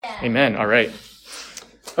Amen. All right.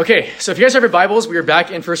 Okay, so if you guys have your Bibles, we are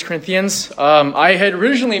back in 1 Corinthians. I had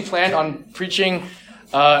originally planned on preaching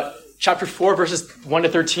chapter 4, verses 1 to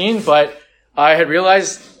 13, but I had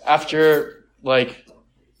realized after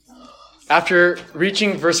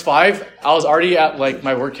reaching verse 5, I was already at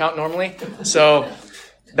my word count normally. So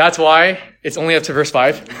that's why it's only up to verse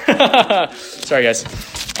 5. Sorry, guys.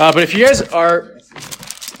 But if you guys are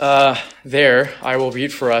there, I will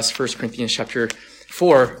read for us 1 Corinthians chapter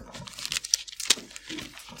 4.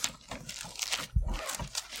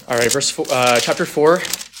 All right, chapter 4,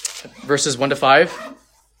 verses 1 to 5.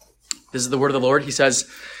 This is the word of the Lord. He says,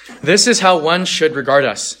 "This is how one should regard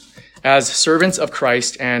us, as servants of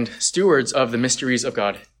Christ and stewards of the mysteries of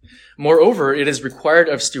God. Moreover, it is required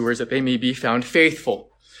of stewards that they may be found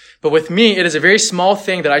faithful. But with me, it is a very small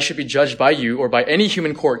thing that I should be judged by you or by any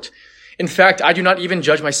human court. In fact, I do not even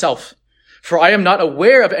judge myself. For I am not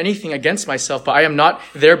aware of anything against myself, but I am not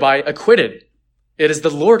thereby acquitted. It is the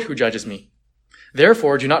Lord who judges me.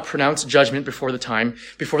 Therefore, do not pronounce judgment before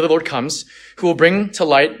the Lord comes, who will bring to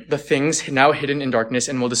light the things now hidden in darkness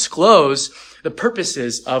and will disclose the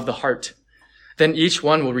purposes of the heart. Then each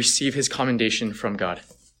one will receive his commendation from God."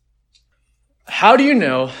 How do you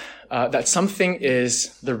know that something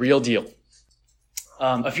is the real deal?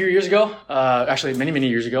 A few years ago, actually many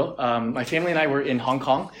years ago, my family and I were in Hong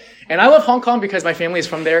Kong. And I love Hong Kong because my family is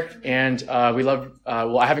from there, and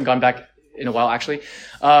I haven't gone back in a while, actually.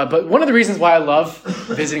 But one of the reasons why I love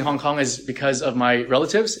visiting Hong Kong is because of my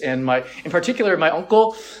relatives, and in particular, my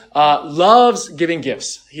uncle loves giving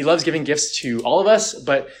gifts. He loves giving gifts to all of us,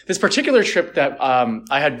 but this particular trip that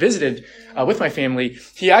I had visited with my family,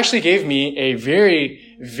 he actually gave me a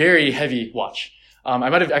very, very heavy watch. I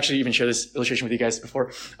might have actually even shared this illustration with you guys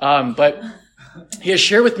before, but he has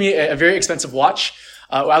shared with me a very expensive watch,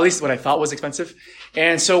 at least what I thought was expensive.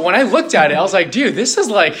 And so when I looked at it, I was like, dude, this is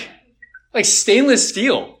like stainless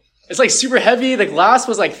steel. It's super heavy. The glass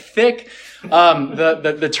was thick.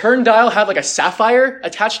 The turn dial had a sapphire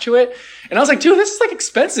attached to it. And I was like, dude, this is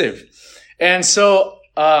expensive. And so,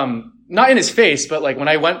 not in his face, but when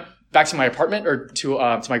I went back to my apartment or to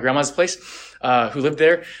my grandma's place, who lived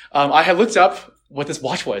there, I had looked up what this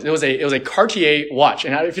watch was. It was a Cartier watch.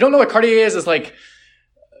 And if you don't know what Cartier is, it's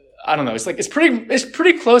I don't know. It's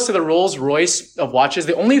pretty close to the Rolls Royce of watches.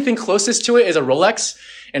 The only thing closest to it is a Rolex,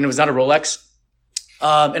 and it was not a Rolex.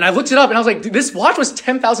 And I looked it up, and I was like, this watch was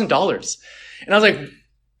 $10,000. And I was like,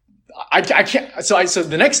 I can't. So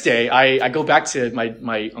the next day, I go back to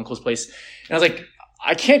my uncle's place, and I was like,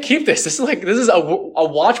 I can't keep this. This is a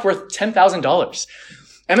watch worth $10,000.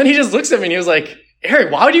 And then he just looks at me and he was like,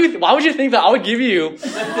 "Eric, why would you think that I would give you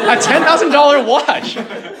a $10,000 watch?"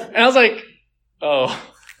 And I was like, "Oh,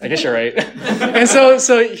 I guess you're right." And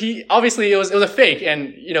so he obviously it was a fake,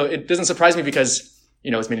 and it doesn't surprise me because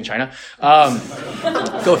it's made in China.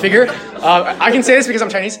 Go figure. I can say this because I'm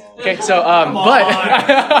Chinese. Okay, so but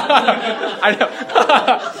I know,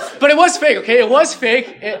 but it was fake. Okay, it was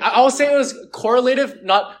fake. I will say it was correlative,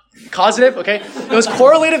 not causative. Okay, it was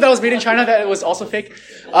correlative that was made in China, that it was also fake.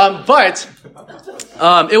 But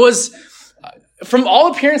it was, from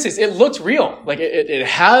all appearances, it looked real. It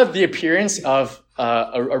had the appearance of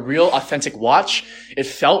a real, authentic watch. It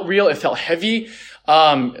felt real. It felt heavy.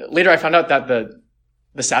 Later, I found out that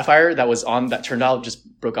the sapphire that was on that turn dial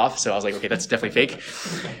just broke off. So I was like, okay, that's definitely fake.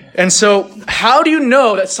 And so, how do you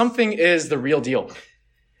know that something is the real deal?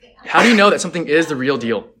 How do you know that something is the real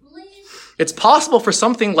deal? It's possible for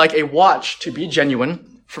something like a watch to be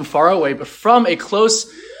genuine from far away, but from a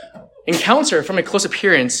close encounter, from a close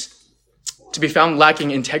appearance, to be found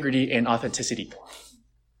lacking integrity and authenticity.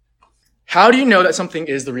 How do you know that something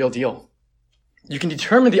is the real deal? You can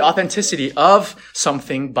determine the authenticity of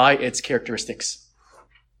something by its characteristics.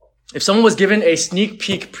 If someone was given a sneak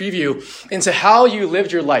peek preview into how you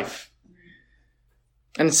lived your life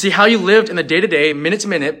and see how you lived in the day-to-day,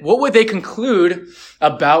 minute-to-minute, what would they conclude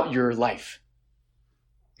about your life?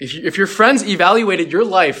 If your friends evaluated your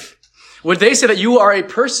life, would they say that you are a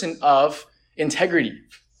person of integrity?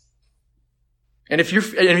 And if you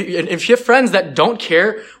have friends that don't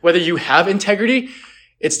care whether you have integrity,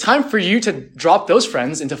 it's time for you to drop those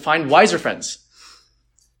friends and to find wiser friends.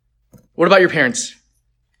 What about your parents?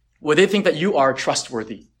 Would they think that you are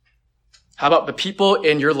trustworthy? How about the people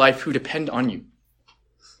in your life who depend on you?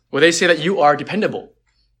 Would they say that you are dependable?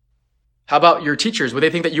 How about your teachers? Would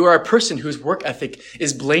they think that you are a person whose work ethic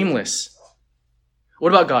is blameless? What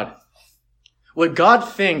about God? Would God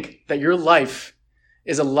think that your life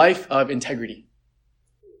is a life of integrity?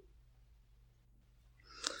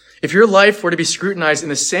 If your life were to be scrutinized in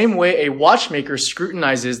the same way a watchmaker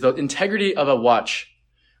scrutinizes the integrity of a watch,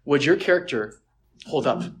 would your character hold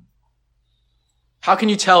up? How can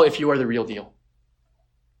you tell if you are the real deal?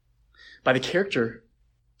 By the character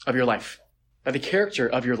of your life. By the character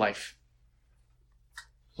of your life.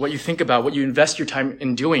 What you think about, what you invest your time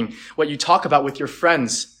in doing, what you talk about with your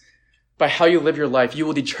friends, by how you live your life. You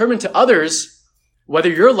will determine to others whether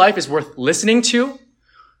your life is worth listening to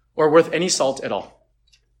or worth any salt at all.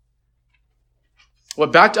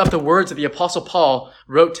 What backed up the words that the Apostle Paul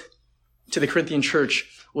wrote to the Corinthian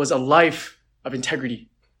church was a life of integrity.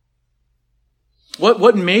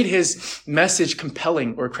 What made his message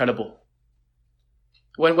compelling or credible?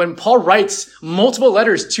 When Paul writes multiple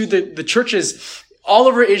letters to the churches all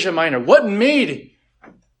over Asia Minor, what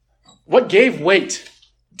gave weight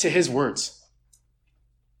to his words?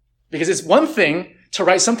 Because it's one thing to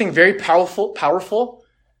write something very powerful.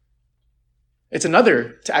 It's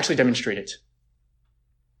another to actually demonstrate it.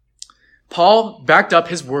 Paul backed up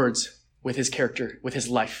his words with his character, with his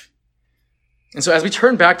life. And so as we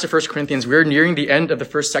turn back to 1 Corinthians, we're nearing the end of the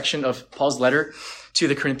first section of Paul's letter to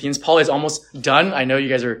the Corinthians. Paul is almost done. I know you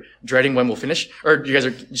guys are dreading when we'll finish, or you guys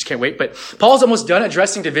just can't wait, but Paul's almost done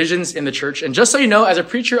addressing divisions in the church. And just so you know, as a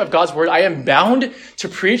preacher of God's word, I am bound to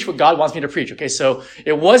preach what God wants me to preach. Okay, so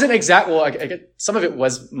it wasn't some of it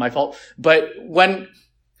was my fault, but when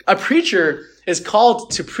a preacher is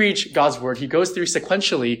called to preach God's word, he goes through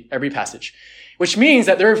sequentially every passage, which means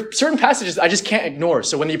that there are certain passages I just can't ignore.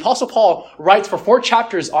 So when the Apostle Paul writes for 4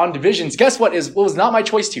 chapters on divisions, guess what was not my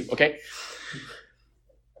choice to, okay?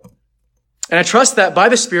 And I trust that by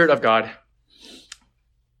the Spirit of God,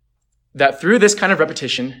 that through this kind of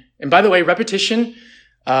repetition, and by the way, repetition,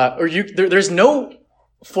 there's no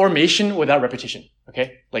formation without repetition,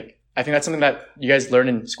 okay? Like, I think that's something that you guys learn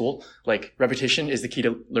in school. Like, repetition is the key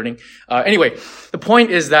to learning. Anyway, the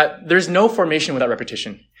point is that there's no formation without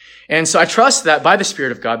repetition. And so I trust that by the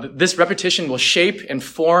Spirit of God, this repetition will shape and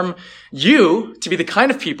form you to be the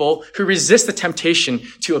kind of people who resist the temptation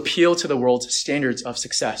to appeal to the world's standards of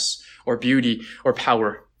success or beauty or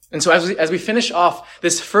power. And so as we finish off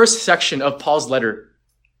this first section of Paul's letter,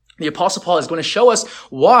 the Apostle Paul is going to show us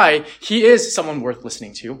why he is someone worth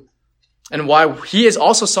listening to, and why he is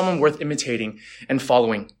also someone worth imitating and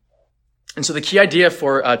following. And so the key idea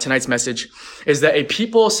for tonight's message is that a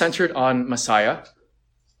people centered on Messiah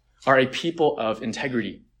are a people of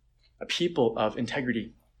integrity. A people of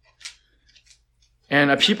integrity. And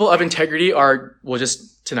a people of integrity are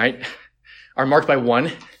marked by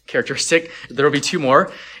one characteristic. There will be 2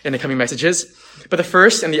 more in the coming messages. But the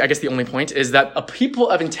first, and I guess the only point, is that a people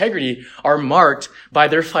of integrity are marked by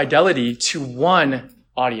their fidelity to one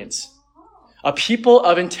audience. A people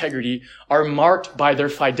of integrity are marked by their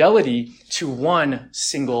fidelity to one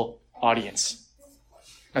single audience.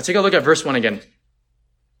 Now take a look at verse 1 again.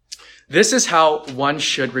 This is how one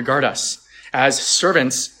should regard us, as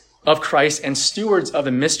servants of Christ and stewards of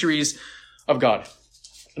the mysteries of God.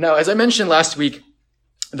 Now, as I mentioned last week,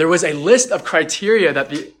 there was a list of criteria that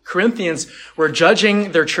the Corinthians were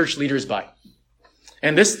judging their church leaders by.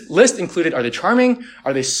 And this list included, are they charming?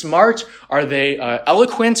 Are they smart? Are they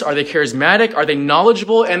eloquent? Are they charismatic? Are they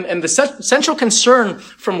knowledgeable? And the central concern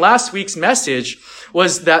from last week's message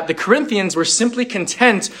was that the Corinthians were simply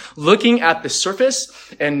content looking at the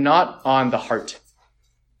surface and not on the heart.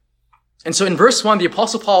 And so in verse 1, the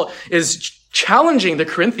Apostle Paul is challenging the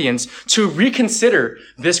Corinthians to reconsider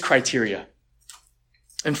this criteria.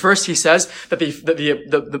 And first, he says that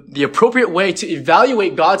the appropriate way to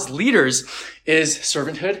evaluate God's leaders is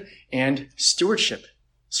servanthood and stewardship.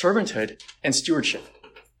 Servanthood and stewardship.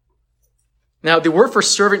 Now, the word for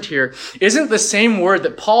servant here isn't the same word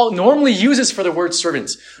that Paul normally uses for the word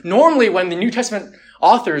servants. Normally, when the New Testament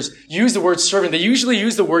authors use the word servant, they usually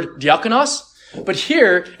use the word diakonos. But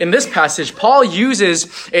here, in this passage, Paul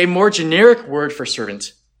uses a more generic word for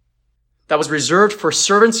servant that was reserved for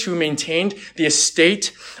servants who maintained the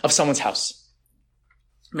estate of someone's house.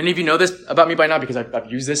 Many of you know this about me by now because I've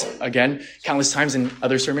used this, again, countless times in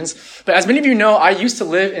other sermons. But as many of you know, I used to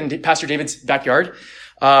live in Pastor David's backyard.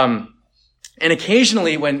 And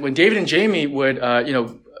occasionally when David and Jamie would,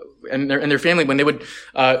 and their family, when they would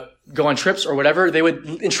go on trips or whatever, they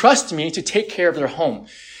would entrust me to take care of their home.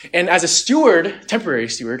 And as a steward, temporary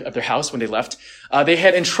steward of their house when they left, they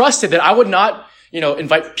had entrusted that I would not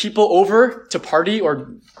invite people over to party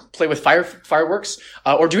or play with fireworks,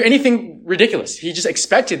 or do anything ridiculous. He just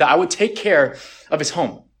expected that I would take care of his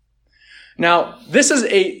home. Now, this is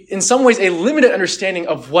in some ways, a limited understanding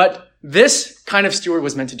of what this kind of steward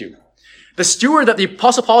was meant to do. The steward that the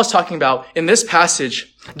Apostle Paul is talking about in this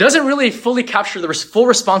passage doesn't really fully capture the full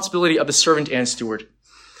responsibility of the servant and steward.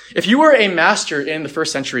 If you were a master in the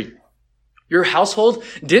first century, your household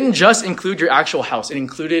didn't just include your actual house. It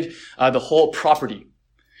included the whole property.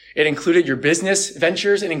 It included your business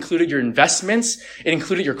ventures. It included your investments. It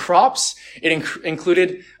included your crops. It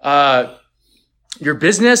included your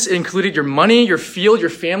business. It included your money, your field, your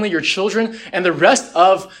family, your children, and the rest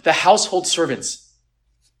of the household servants.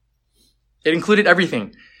 It included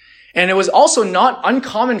everything. And it was also not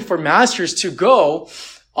uncommon for masters to go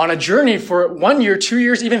on a journey for 1 year, 2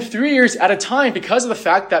 years, even 3 years at a time because of the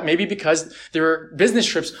fact that because there were business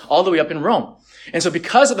trips all the way up in Rome. And so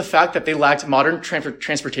because of the fact that they lacked modern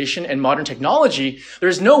transportation and modern technology,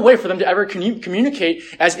 there's no way for them to ever communicate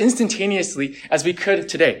as instantaneously as we could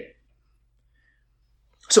today.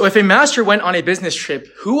 So if a master went on a business trip,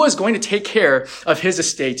 who was going to take care of his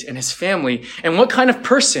estate and his family? And what kind of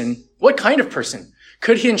person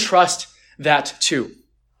could he entrust that to?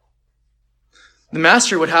 The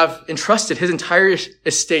master would have entrusted his entire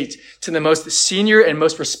estate to the most senior and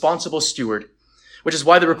most responsible steward, which is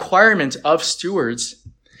why the requirement of stewards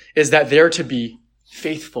is that they're to be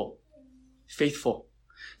faithful. Faithful.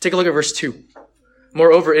 Take a look at verse 2.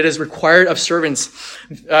 Moreover, it is required of stewards,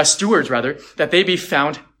 that they be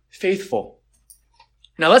found faithful.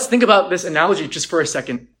 Now let's think about this analogy just for a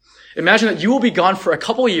second. Imagine that you will be gone for a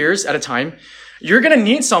couple of years at a time. You're going to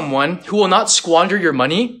need someone who will not squander your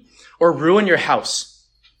money or ruin your house.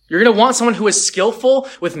 You're going to want someone who is skillful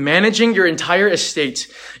with managing your entire estate.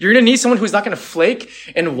 You're going to need someone who's not going to flake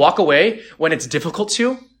and walk away when it's difficult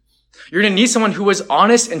to. You're going to need someone who was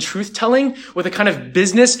honest and truth-telling with the kind of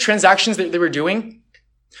business transactions that they were doing.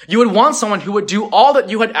 You would want someone who would do all that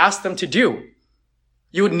you had asked them to do.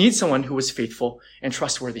 You would need someone who was faithful and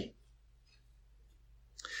trustworthy.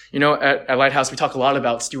 You know, at Lighthouse, we talk a lot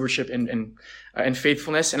about stewardship and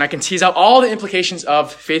faithfulness, and I can tease out all the implications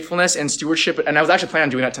of faithfulness and stewardship, and I was actually planning on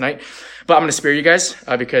doing that tonight, but I'm going to spare you guys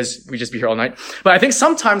because we just be here all night. But I think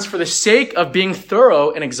sometimes for the sake of being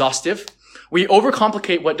thorough and exhaustive, we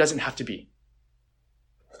overcomplicate what doesn't have to be.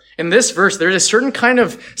 In this verse, there is a certain kind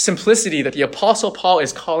of simplicity that the Apostle Paul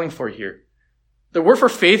is calling for here. The word for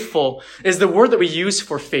faithful is the word that we use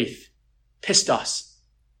for faith, pistos.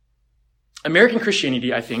 American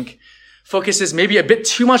Christianity, I think, focuses maybe a bit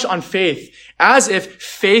too much on faith, as if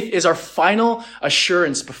faith is our final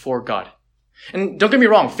assurance before God. And don't get me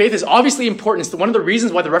wrong, faith is obviously important. It's one of the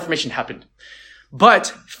reasons why the Reformation happened. But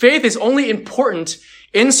faith is only important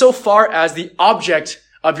insofar as the object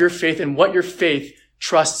of your faith and what your faith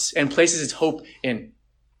trusts and places its hope in.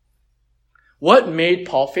 What made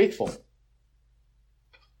Paul faithful?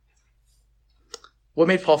 What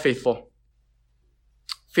made Paul faithful?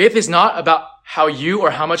 Faith is not about how you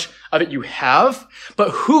or how much of it you have,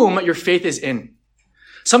 but whom your faith is in.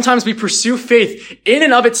 Sometimes we pursue faith in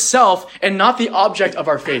and of itself and not the object of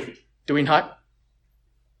our faith. Do we not?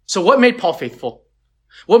 So what made Paul faithful?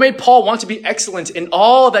 What made Paul want to be excellent in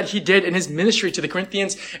all that he did in his ministry to the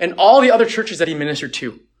Corinthians and all the other churches that he ministered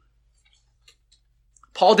to?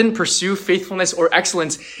 Paul didn't pursue faithfulness or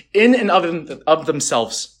excellence in and of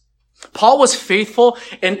themselves. Paul was faithful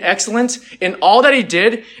and excellent in all that he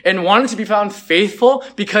did and wanted to be found faithful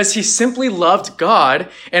because he simply loved God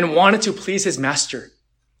and wanted to please his master.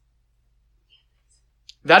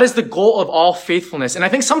 That is the goal of all faithfulness. And I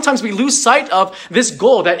think sometimes we lose sight of this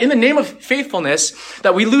goal, that in the name of faithfulness,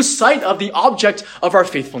 that we lose sight of the object of our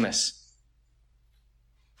faithfulness.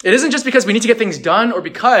 It isn't just because we need to get things done or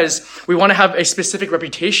because we want to have a specific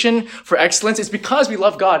reputation for excellence. It's because we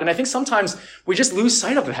love God. And I think sometimes we just lose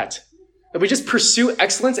sight of that. That we just pursue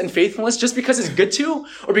excellence and faithfulness just because it's good to,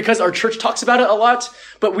 or because our church talks about it a lot.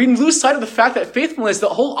 But we lose sight of the fact that faithfulness, the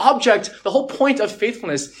whole object, the whole point of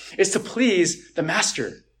faithfulness is to please the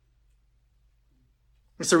master.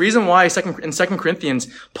 It's the reason why in 2 Corinthians,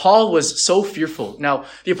 Paul was so fearful. Now,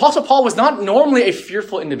 the Apostle Paul was not normally a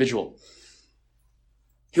fearful individual.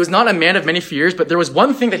 He was not a man of many fears, but there was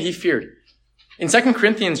one thing that he feared. In 2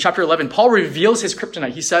 Corinthians chapter 11, Paul reveals his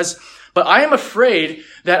kryptonite. He says, "But I am afraid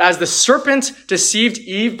that as the serpent deceived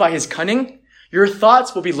Eve by his cunning, your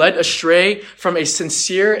thoughts will be led astray from a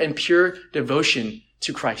sincere and pure devotion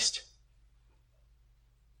to Christ."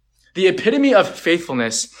 The epitome of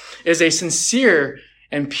faithfulness is a sincere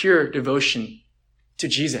and pure devotion to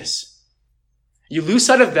Jesus. You lose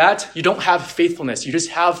sight of that, you don't have faithfulness. You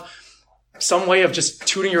just have some way of just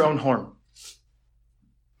tooting your own horn.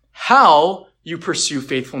 How you pursue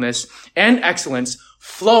faithfulness and excellence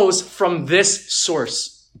flows from this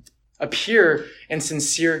source, a pure and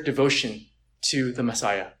sincere devotion to the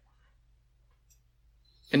Messiah,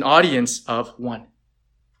 an audience of one.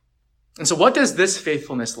 And so what does this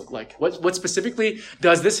faithfulness look like? What specifically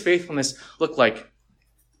does this faithfulness look like?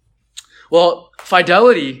 Well,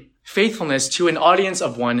 fidelity, faithfulness to an audience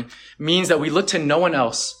of one means that we look to no one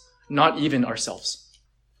else, not even ourselves.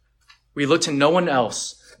 We look to no one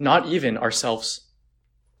else, not even ourselves.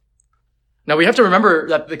 Now we have to remember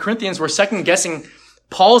that the Corinthians were second-guessing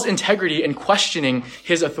Paul's integrity and questioning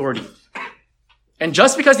his authority. And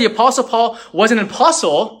just because the Apostle Paul was an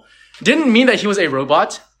apostle didn't mean that he was a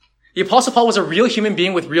robot. The Apostle Paul was a real human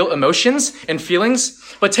being with real emotions and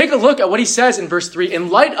feelings. But take a look at what he says in verse 3 in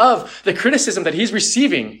light of the criticism that he's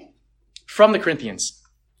receiving from the Corinthians.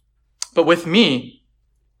 But with me,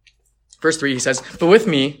 verse 3, he says, but with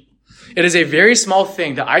me, it is a very small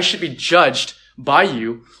thing that I should be judged by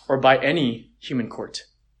you or by any human court.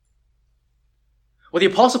 What the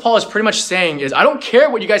Apostle Paul is pretty much saying is, I don't care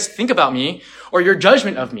what you guys think about me or your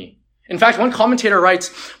judgment of me. In fact, one commentator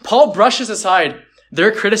writes, Paul brushes aside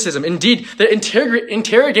their criticism. Indeed, the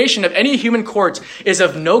interrogation of any human court is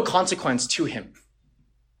of no consequence to him.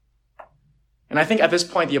 And I think at this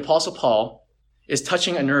point, the Apostle Paul is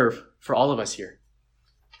touching a nerve for all of us here.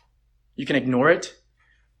 You can ignore it.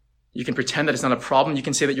 You can pretend that it's not a problem. You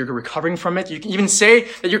can say that you're recovering from it. You can even say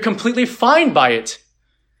that you're completely fine by it.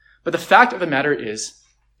 But the fact of the matter is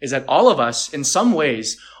that all of us, in some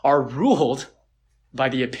ways, are ruled by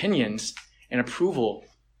the opinions and approval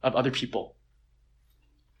of other people.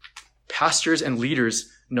 Pastors and leaders,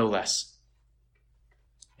 no less.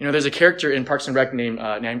 You know, there's a character in Parks and Rec named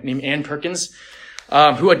Ann Perkins,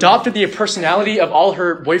 who adopted the personality of all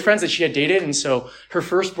her boyfriends that she had dated. And so her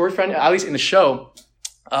first boyfriend, at least in the show,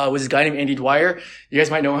 was a guy named Andy Dwyer. You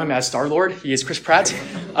guys might know him as Star-Lord. He is Chris Pratt.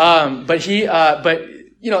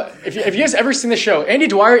 You know, if you guys ever seen the show, Andy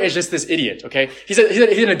Dwyer is just this idiot, okay? He's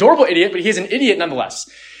an adorable idiot, but he's an idiot nonetheless.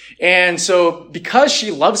 And so because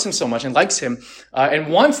she loves him so much and likes him,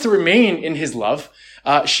 and wants to remain in his love,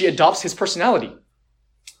 she adopts his personality.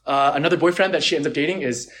 Another boyfriend that she ends up dating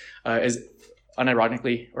is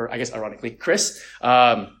unironically, or I guess ironically, Chris,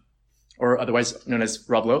 or otherwise known as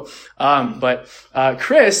Rob Lowe. But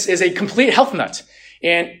Chris is a complete health nut.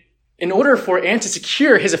 And in order for Anne to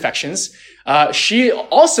secure his affections, she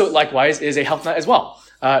also likewise is a health nut as well.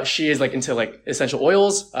 She is into essential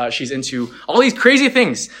oils. She's into all these crazy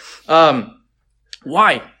things.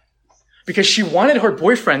 Why? Because she wanted her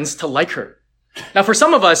boyfriends to like her. Now, for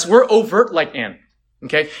some of us, we're overt like Anne.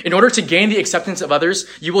 Okay? In order to gain the acceptance of others,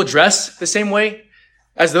 you will dress the same way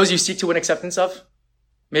as those you seek to win acceptance of.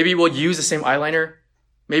 Maybe we'll use the same eyeliner.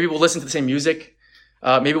 Maybe we'll listen to the same music.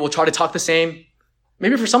 Maybe we'll try to talk the same.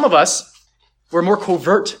 Maybe for some of us, we're more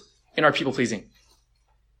covert in our people-pleasing.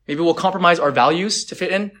 Maybe we'll compromise our values to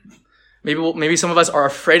fit in. Maybe some of us are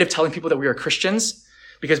afraid of telling people that we are Christians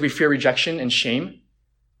because we fear rejection and shame.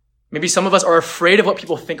 Maybe some of us are afraid of what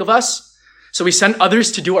people think of us, so we send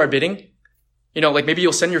others to do our bidding. You know, maybe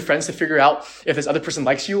you'll send your friends to figure out if this other person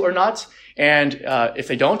likes you or not, and if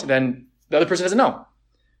they don't, then the other person doesn't know.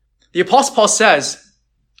 The Apostle Paul says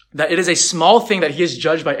that it is a small thing that he is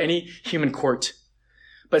judged by any human court.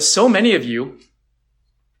 But so many of you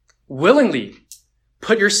willingly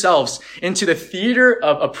put yourselves into the theater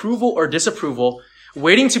of approval or disapproval,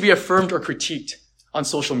 waiting to be affirmed or critiqued on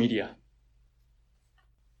social media.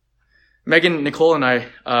 Megan, Nicole, and I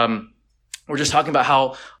were just talking about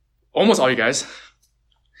how almost all you guys,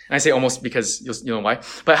 and I say almost because you'll know why,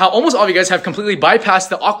 but how almost all of you guys have completely bypassed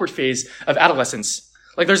the awkward phase of adolescence.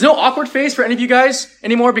 There's no awkward phase for any of you guys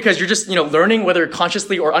anymore because you're just, learning whether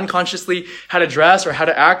consciously or unconsciously how to dress or how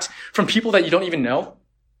to act from people that you don't even know.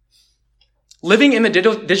 Living in the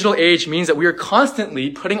digital age means that we are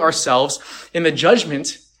constantly putting ourselves in the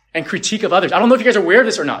judgment and critique of others. I don't know if you guys are aware of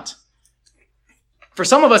this or not. For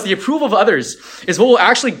some of us, the approval of others is what will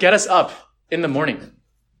actually get us up in the morning.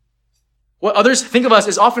 What others think of us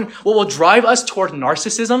is often what will drive us toward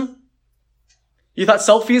narcissism. You thought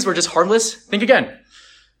selfies were just harmless? Think again.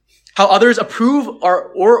 How others approve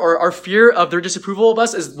or our fear of their disapproval of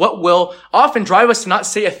us is what will often drive us to not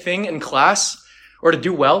say a thing in class or to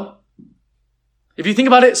do well. If you think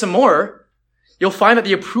about it some more, you'll find that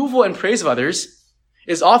the approval and praise of others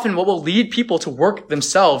is often what will lead people to work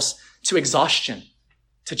themselves to exhaustion,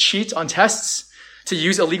 to cheat on tests, to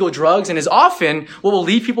use illegal drugs, and is often what will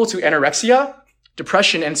lead people to anorexia,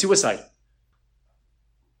 depression, and suicide.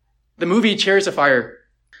 The movie Chariots of Fire,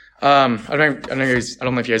 I don't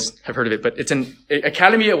know if you guys have heard of it, but it's an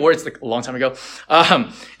Academy Award, it's a long time ago,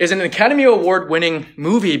 is an Academy Award winning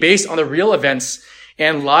movie based on the real events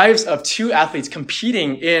and lives of two athletes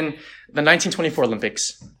competing in the 1924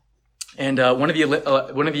 Olympics. And one of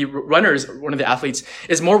the athletes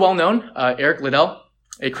is more well known, Eric Liddell,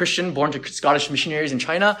 a Christian born to Scottish missionaries in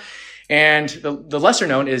China, and the lesser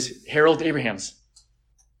known is Harold Abrahams.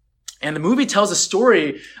 And the movie tells a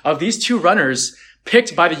story of these two runners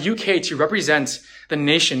picked by the UK to represent the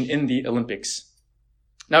nation in the Olympics.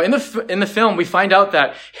 Now, in the film, we find out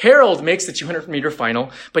that Harold makes the 200-meter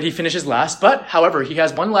final, but he finishes last. But, however, he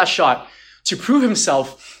has one last shot to prove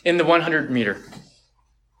himself in the 100-meter.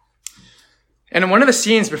 And in one of the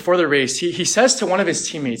scenes before the race, he says to one of his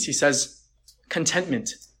teammates, he says,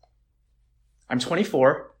 "Contentment. I'm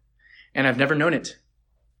 24, and I've never known it.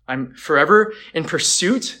 I'm forever in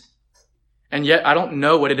pursuit, and yet I don't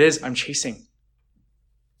know what it is I'm chasing.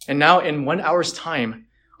 And now in 1 hour's time,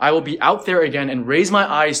 I will be out there again and raise my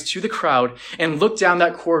eyes to the crowd and look down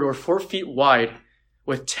that corridor 4 feet wide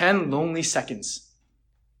with 10 lonely seconds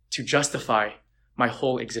to justify my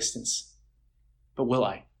whole existence. But will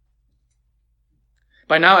I?"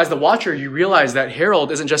 By now, as the watcher, you realize that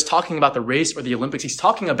Harold isn't just talking about the race or the Olympics. He's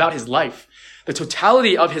talking about his life, the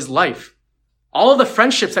totality of his life. All of the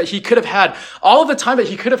friendships that he could have had, all of the time that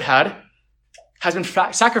he could have had, has been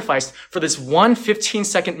sacrificed for this one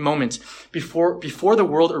 15-second moment before the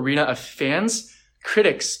world arena of fans,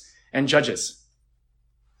 critics, and judges.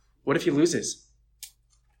 What if he loses?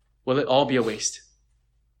 Will it all be a waste?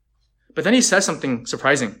 But then he says something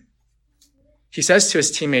surprising. He says to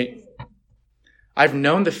his teammate, "I've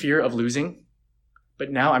known the fear of losing, but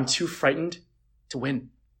now I'm too frightened to win."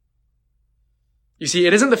 You see,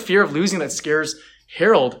 it isn't the fear of losing that scares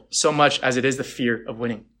Harold so much as it is the fear of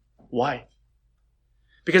winning. Why?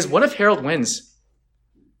 Because what if Harold wins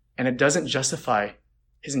and it doesn't justify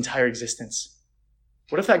his entire existence?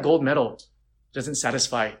 What if that gold medal doesn't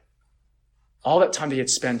satisfy all that time that he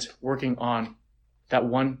had spent working on that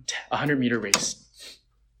 100-meter race?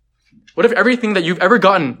 What if everything that you've ever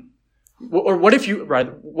gotten, or what if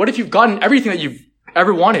you've gotten everything that you've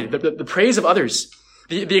ever wanted, the praise of others,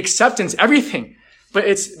 the acceptance, everything, but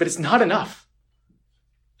it's not enough?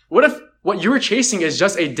 What if what you were chasing is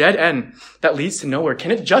just a dead end that leads to nowhere?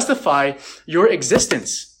 Can it justify your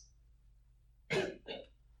existence?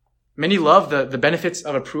 Many love the benefits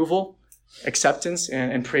of approval, acceptance,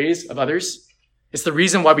 and praise of others. It's the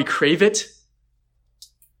reason why we crave it.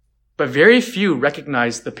 But very few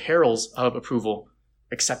recognize the perils of approval,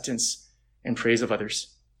 acceptance, and praise of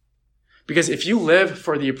others. Because if you live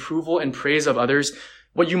for the approval and praise of others,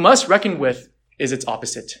 what you must reckon with is its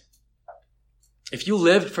opposite. If you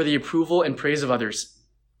live for the approval and praise of others,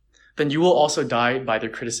 then you will also die by their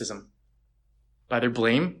criticism, by their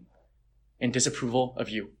blame and disapproval of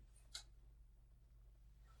you.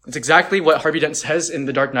 It's exactly what Harvey Dent says in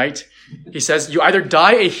The Dark Knight. He says, "You either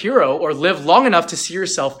die a hero or live long enough to see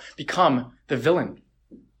yourself become the villain."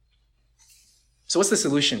 So what's the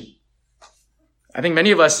solution? I think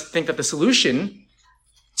many of us think that the solution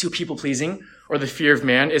to people-pleasing or the fear of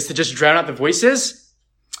man is to just drown out the voices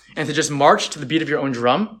and to just march to the beat of your own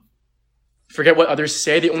drum. Forget what others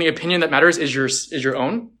say. The only opinion that matters is your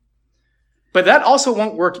own. But that also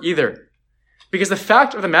won't work either. Because the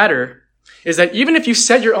fact of the matter is that even if you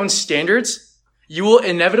set your own standards, you will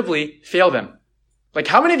inevitably fail them. Like,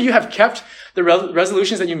 how many of you have kept the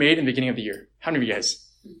resolutions that you made in the beginning of the year? How many of you guys?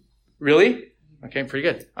 Really? Okay, pretty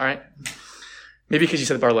good. All right. Maybe because you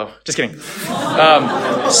said the bar low. Just kidding.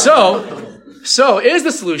 So is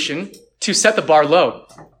the solution to set the bar low?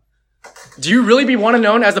 Do you really want to be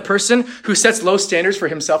known as the person who sets low standards for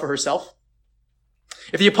himself or herself?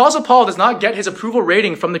 If the Apostle Paul does not get his approval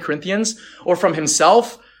rating from the Corinthians or from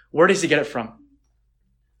himself, where does he get it from?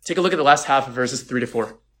 Take a look at the last half of verses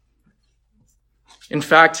 3-4. "In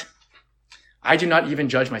fact, I do not even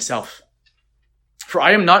judge myself, for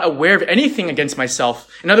I am not aware of anything against myself."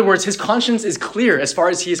 In other words, his conscience is clear as far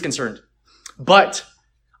as he is concerned. "But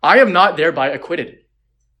I am not thereby acquitted."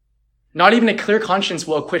 Not even a clear conscience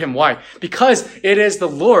will acquit him. Why? Because it is the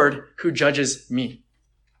Lord who judges me.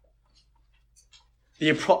 The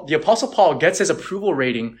Apostle Paul gets his approval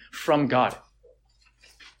rating from God.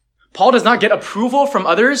 Paul does not get approval from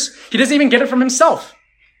others. He doesn't even get it from himself.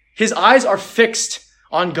 His eyes are fixed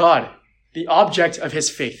on God, the object of his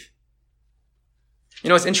faith. You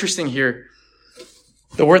know, it's interesting here.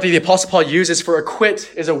 The word that the Apostle Paul uses for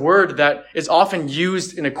acquit is a word that is often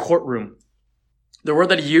used in a courtroom. The word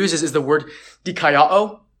that he uses is the word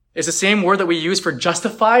dikaiao. It's the same word that we use for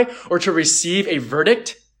justify or to receive a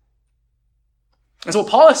verdict. And so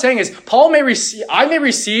what Paul is saying is, I may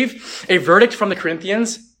receive a verdict from the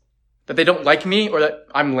Corinthians that they don't like me or that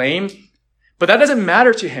I'm lame, but that doesn't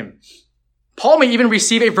matter to him. Paul may even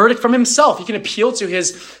receive a verdict from himself. He can appeal to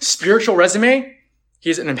his spiritual resume.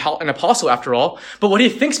 He's an apostle after all, but what he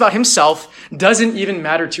thinks about himself doesn't even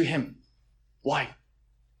matter to him. Why?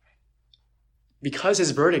 Because his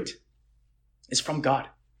verdict is from God.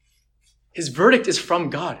 His verdict is from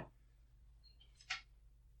God.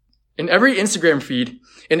 In every Instagram feed,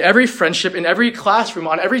 in every friendship, in every classroom,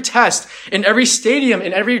 on every test, in every stadium,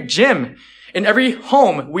 in every gym, In every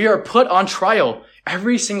home, we are put on trial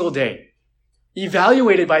every single day,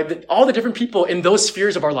 evaluated by all the different people in those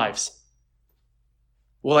spheres of our lives.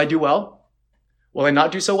 Will I do well? Will I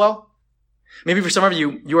not do so well? Maybe for some of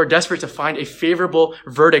you, you are desperate to find a favorable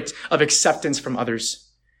verdict of acceptance from others.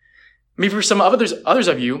 Maybe for some others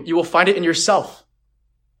of you, you will find it in yourself.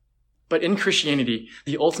 But in Christianity,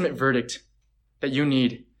 the ultimate verdict that you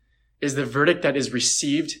need is the verdict that is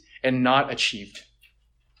received and not achieved.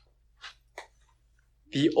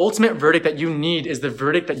 The ultimate verdict that you need is the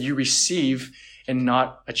verdict that you receive and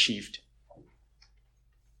not achieved.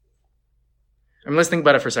 Let's think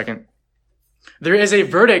about it for a second. There is a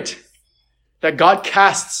verdict that God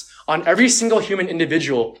casts on every single human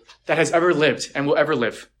individual that has ever lived and will ever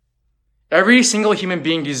live. Every single human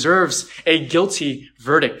being deserves a guilty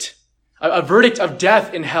verdict, a verdict of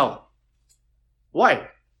death in hell. Why?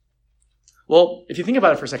 Well, if you think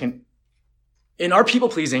about it for a second, in our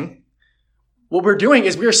people-pleasing, what we're doing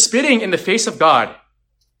is we are spitting in the face of God.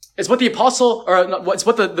 It's what it's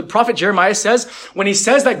what the prophet Jeremiah says when he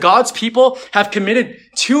says that God's people have committed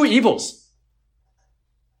two evils.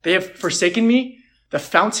 They have forsaken me, the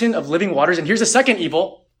fountain of living waters. And here's the second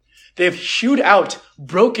evil. They have hewed out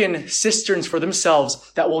broken cisterns for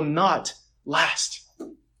themselves that will not last,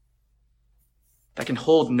 that can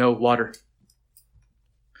hold no water.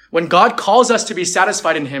 When God calls us to be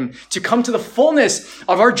satisfied in him, to come to the fullness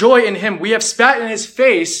of our joy in him, we have spat in his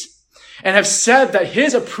face and have said that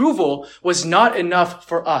his approval was not enough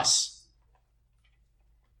for us.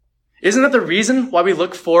 Isn't that the reason why we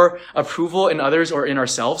look for approval in others or in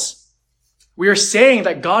ourselves? We are saying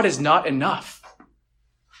that God is not enough.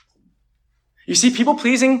 You see,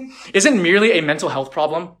 people-pleasing isn't merely a mental health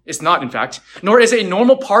problem. It's not, in fact. Nor is it a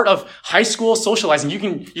normal part of high school socializing. You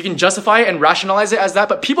can justify and rationalize it as that,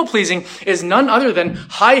 but people-pleasing is none other than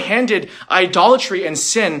high-handed idolatry and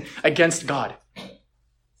sin against God.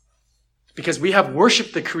 Because we have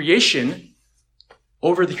worshipped the creation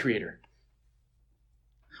over the Creator.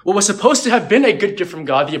 What was supposed to have been a good gift from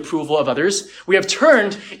God, the approval of others, we have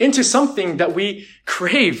turned into something that we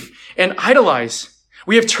crave and idolize.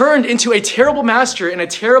 We have turned into a terrible master and a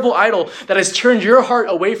terrible idol that has turned your heart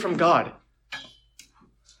away from God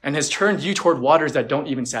and has turned you toward waters that don't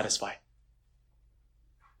even satisfy.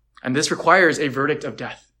 And this requires a verdict of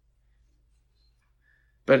death.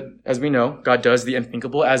 But as we know, God does the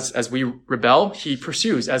unthinkable. As we rebel, he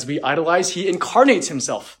pursues. As we idolize, he incarnates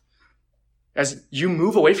himself. As you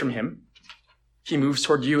move away from him, he moves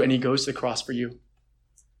toward you and he goes to the cross for you.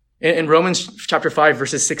 In Romans chapter 5,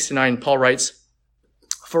 verses 6-9, Paul writes,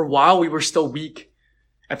 "For while we were still weak,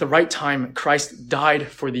 at the right time, Christ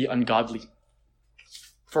died for the ungodly.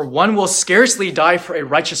 For one will scarcely die for a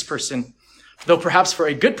righteous person, though perhaps for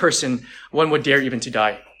a good person, one would dare even to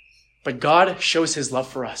die. But God shows his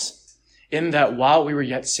love for us, in that while we were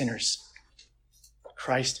yet sinners,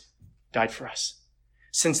 Christ died for us.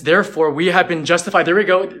 Since therefore we have been justified," there we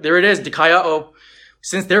go, there it is, dikaiao.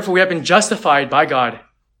 "Since therefore we have been justified by God,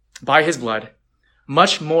 by his blood,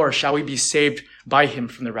 much more shall we be saved by him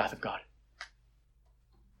from the wrath of God."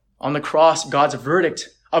 On the cross, God's verdict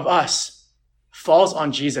of us falls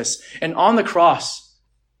on Jesus. And on the cross,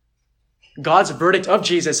 God's verdict of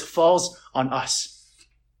Jesus falls on us.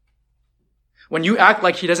 When you act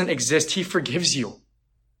like he doesn't exist, he forgives you.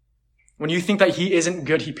 When you think that he isn't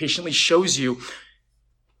good, he patiently shows you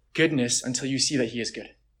goodness until you see that he is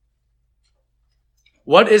good.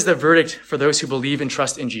 What is the verdict for those who believe and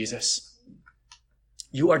trust in Jesus?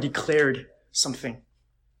 You are declared something.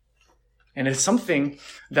 And it is something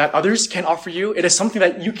that others can't offer you. It is something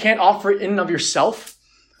that you can't offer in and of yourself.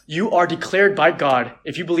 You are declared by God,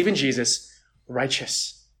 if you believe in Jesus,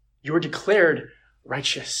 righteous. You are declared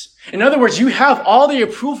righteous. In other words, you have all the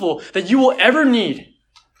approval that you will ever need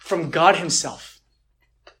from God himself,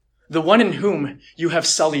 the one in whom you have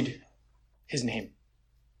sullied his name.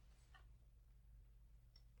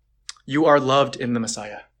 You are loved in the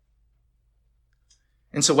Messiah.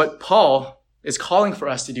 And so what Paul is calling for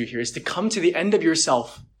us to do here is to come to the end of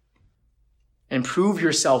yourself and prove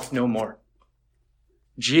yourself no more.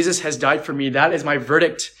 Jesus has died for me. That is my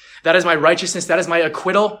verdict. That is my righteousness. That is my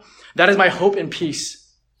acquittal. That is my hope and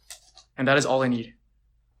peace. And that is all I need.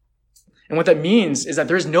 And what that means is that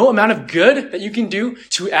there's no amount of good that you can do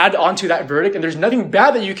to add on to that verdict, and there's nothing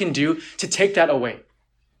bad that you can do to take that away.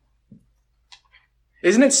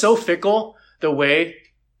 Isn't it so fickle, the way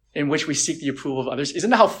in which we seek the approval of others?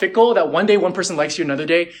 Isn't it how fickle that one day one person likes you, another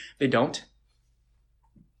day they don't?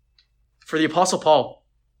 For the Apostle Paul,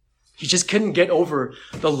 he just couldn't get over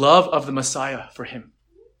the love of the Messiah for him.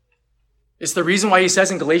 It's the reason why he says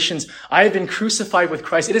in Galatians, I have been crucified with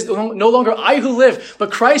Christ. It is no longer I who live,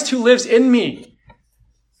 but Christ who lives in me.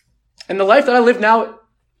 And the life that I live now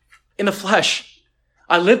in the flesh,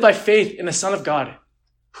 I live by faith in the Son of God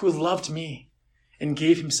who loved me and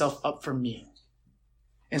gave himself up for me.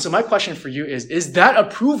 And so my question for you is that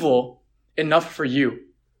approval enough for you?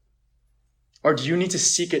 Or do you need to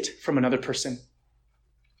seek it from another person,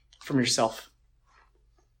 from yourself?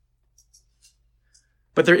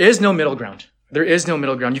 But there is no middle ground. There is no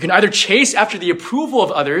middle ground. You can either chase after the approval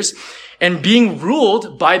of others and being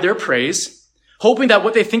ruled by their praise, hoping that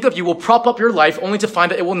what they think of you will prop up your life only to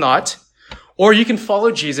find that it will not, or you can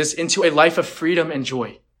follow Jesus into a life of freedom and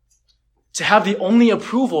joy, to have the only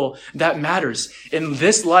approval that matters in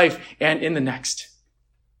this life and in the next.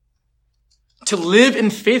 To live in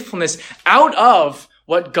faithfulness out of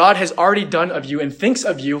what God has already done of you and thinks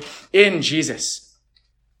of you in Jesus,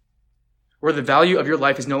 where the value of your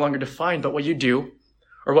life is no longer defined by what you do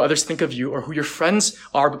or what others think of you or who your friends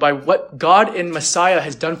are, but by what God in Messiah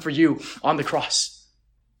has done for you on the cross.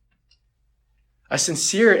 A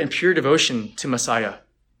sincere and pure devotion to Messiah,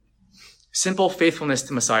 simple faithfulness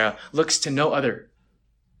to Messiah, looks to no other,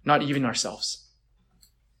 not even ourselves.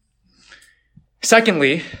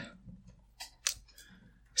 Secondly,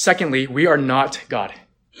 we are not God.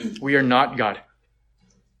 We are not God.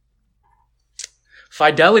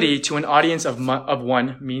 Fidelity to an audience of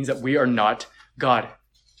one means that we are not God.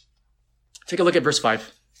 Take a look at verse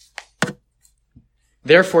 5.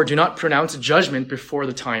 Therefore, do not pronounce judgment before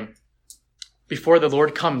the time, before the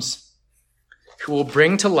Lord comes, who will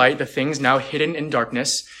bring to light the things now hidden in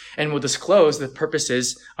darkness and will disclose the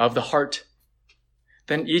purposes of the heart.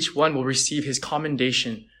 Then each one will receive his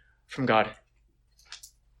commendation from God.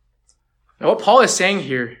 Now, what Paul is saying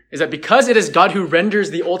here is that because it is God who renders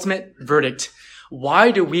the ultimate verdict,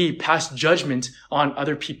 why do we pass judgment on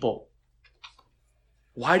other people?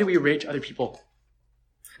 Why do we rate other people?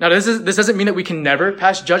 Now, this doesn't mean that we can never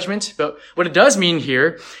pass judgment, but what it does mean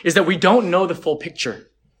here is that we don't know the full picture.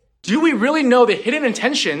 Do we really know the hidden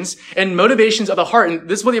intentions and motivations of the heart? And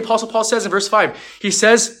this is what the Apostle Paul says in verse 5. He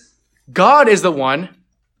says, God is the one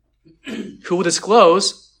who will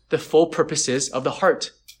disclose the full purposes of the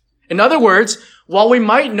heart. In other words, while we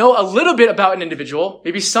might know a little bit about an individual,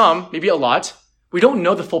 maybe some, maybe a lot, we don't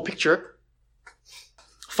know the full picture.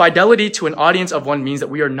 Fidelity to an audience of one means that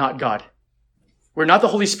we are not God. We're not the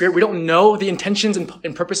Holy Spirit. We don't know the intentions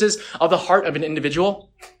and purposes of the heart of an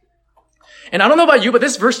individual. And I don't know about you, but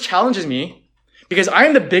this verse challenges me because I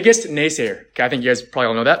am the biggest naysayer. Okay, I think you guys probably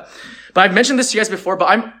all know that. But I've mentioned this to you guys before,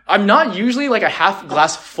 but I'm not usually like a half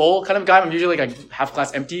glass full kind of guy. I'm usually like a half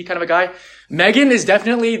glass empty kind of a guy. Megan is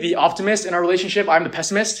definitely the optimist in our relationship. I'm the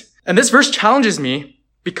pessimist. And this verse challenges me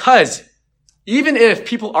because even if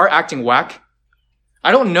people are acting whack,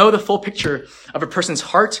 I don't know the full picture of a person's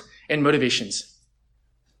heart and motivations.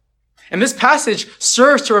 And this passage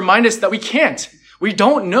serves to remind us that we can't. We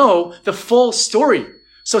don't know the full story.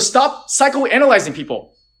 So stop psychoanalyzing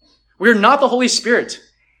people. We're not the Holy Spirit.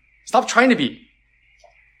 Stop trying to be.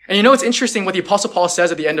 And you know, it's interesting what the Apostle Paul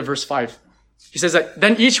says at the end of verse 5. He says that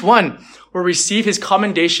then each one will receive his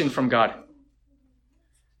commendation from God.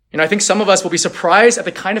 You know, I think some of us will be surprised at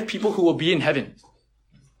the kind of people who will be in heaven.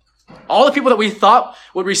 All the people that we thought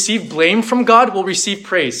would receive blame from God will receive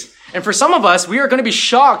praise. And for some of us, we are going to be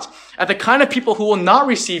shocked at the kind of people who will not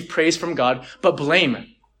receive praise from God, but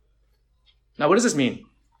blame. Now, what does this mean?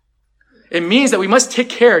 It means that we must take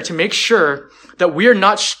care to make sure that we are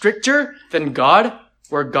not stricter than God,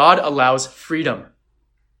 where God allows freedom.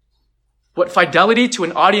 What fidelity to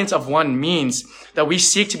an audience of one means that we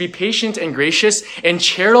seek to be patient and gracious and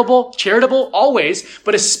charitable always,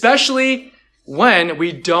 but especially when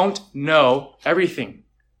we don't know everything.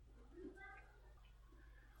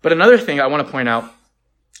 But another thing I want to point out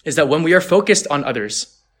is that when we are focused on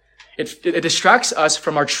others, it distracts us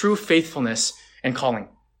from our true faithfulness and calling.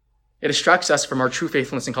 It distracts us from our true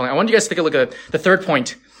faithfulness and calling. I want you guys to take a look at the third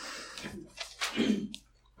point.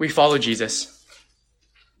 We follow Jesus.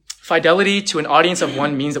 Fidelity to an audience of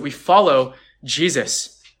one means that we follow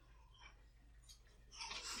Jesus.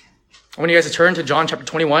 I want you guys to turn to John chapter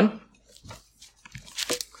 21.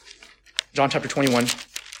 John chapter 21.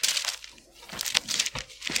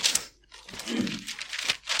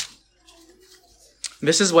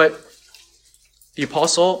 This is what the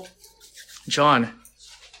Apostle John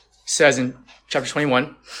says in chapter 21.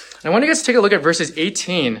 And I want you guys to take a look at verses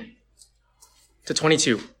 18 to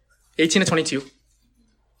 22. 18 to 22.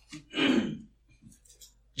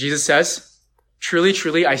 Jesus says, "Truly,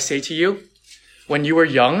 truly, I say to you, when you were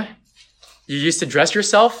young, you used to dress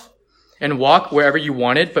yourself and walk wherever you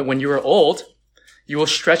wanted, but when you are old, you will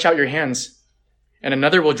stretch out your hands, and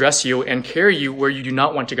another will dress you and carry you where you do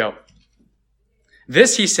not want to go.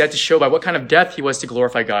 This he said to show by what kind of death he was to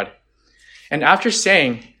glorify God. And after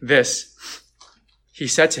saying this, he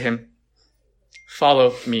said to him,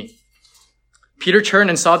 "Follow me." Peter turned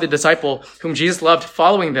and saw the disciple whom Jesus loved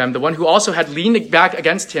following them, the one who also had leaned back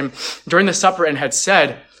against him during the supper and had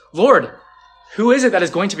said, "Lord, who is it that is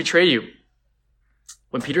going to betray you?"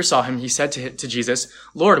 When Peter saw him, he said to Jesus,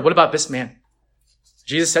 "Lord, what about this man?"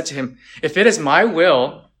 Jesus said to him, "If it is my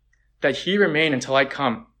will that he remain until I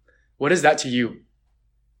come, what is that to you?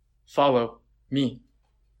 Follow me."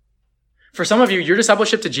 For some of you, your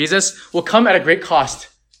discipleship to Jesus will come at a great cost,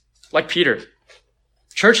 like Peter.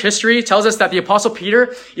 Church history tells us that the Apostle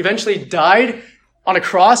Peter eventually died on a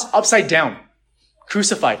cross upside down,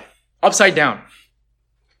 crucified, upside down.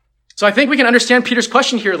 So I think we can understand Peter's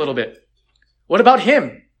question here a little bit. What about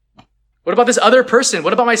him? What about this other person?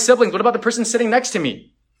 What about my siblings? What about the person sitting next to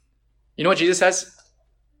me? You know what Jesus says?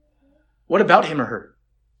 What about him or her?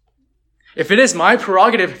 If it is my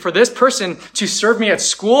prerogative for this person to serve me at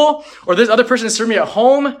school, or this other person to serve me at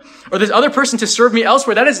home, or this other person to serve me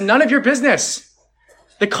elsewhere, that is none of your business.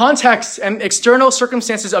 The context and external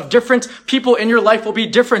circumstances of different people in your life will be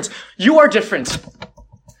different. You are different.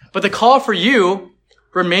 But the call for you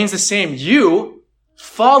remains the same. You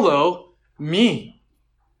follow me.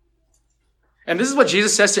 And this is what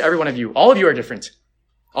Jesus says to every one of you. All of you are different.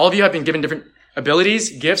 All of you have been given different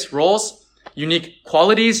abilities, gifts, roles, unique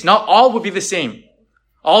qualities. Not all will be the same.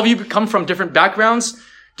 All of you come from different backgrounds,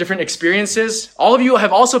 different experiences. All of you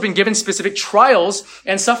have also been given specific trials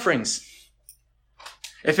and sufferings.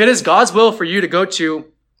 If it is God's will for you to go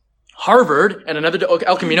to Harvard and another to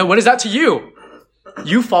El Camino, what is that to you?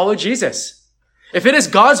 You follow Jesus. If it is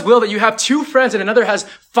God's will that you have 2 friends and another has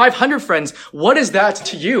 500 friends, what is that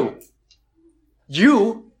to you?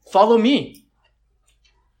 You follow me.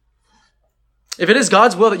 If it is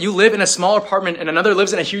God's will that you live in a small apartment and another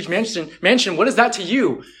lives in a huge mansion, what is that to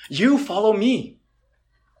you? You follow me.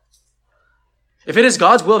 If it is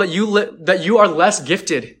God's will that you are less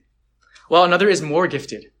gifted while another is more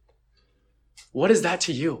gifted, what is that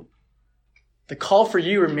to you? The call for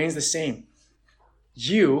you remains the same.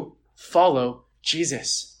 You follow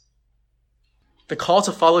Jesus. The call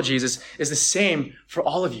to follow Jesus is the same for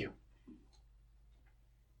all of you.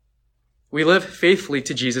 We live faithfully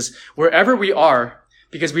to Jesus wherever we are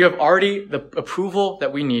because we have already the approval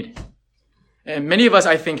that we need. And many of us,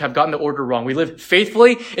 I think, have gotten the order wrong. We live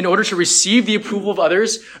faithfully in order to receive the approval of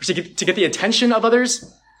others, or to get the attention of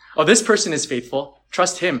others. Oh, this person is faithful.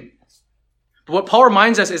 Trust him. But what Paul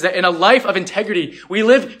reminds us is that in a life of integrity, we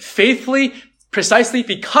live faithfully precisely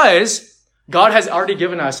because God has already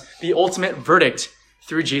given us the ultimate verdict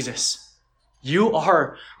through Jesus. You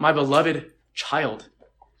are my beloved child,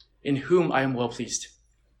 in whom I am well pleased.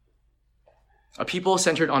 A people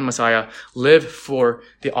centered on Messiah live for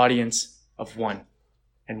the audience of one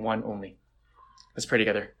and one only. Let's pray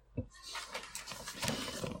together.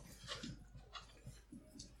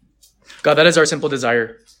 God, that is our simple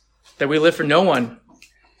desire, that we live for no one,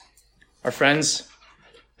 our friends,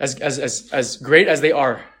 as great as they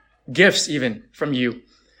are, gifts even from you,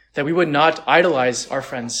 that we would not idolize our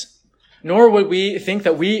friends, nor would we think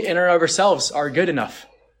that we in and of ourselves are good enough,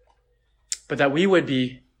 but that we would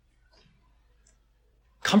be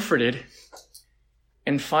comforted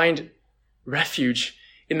and find refuge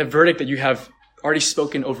in the verdict that you have already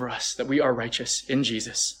spoken over us, that we are righteous in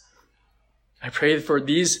Jesus. I pray for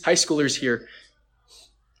these high schoolers here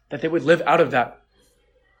that they would live out of that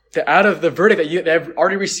out of the verdict that they have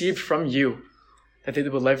already received from you, that they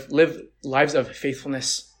would live lives of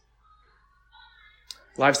faithfulness,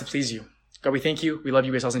 lives to please you. God, we thank you. We love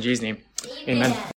you. We in Jesus' name. Amen.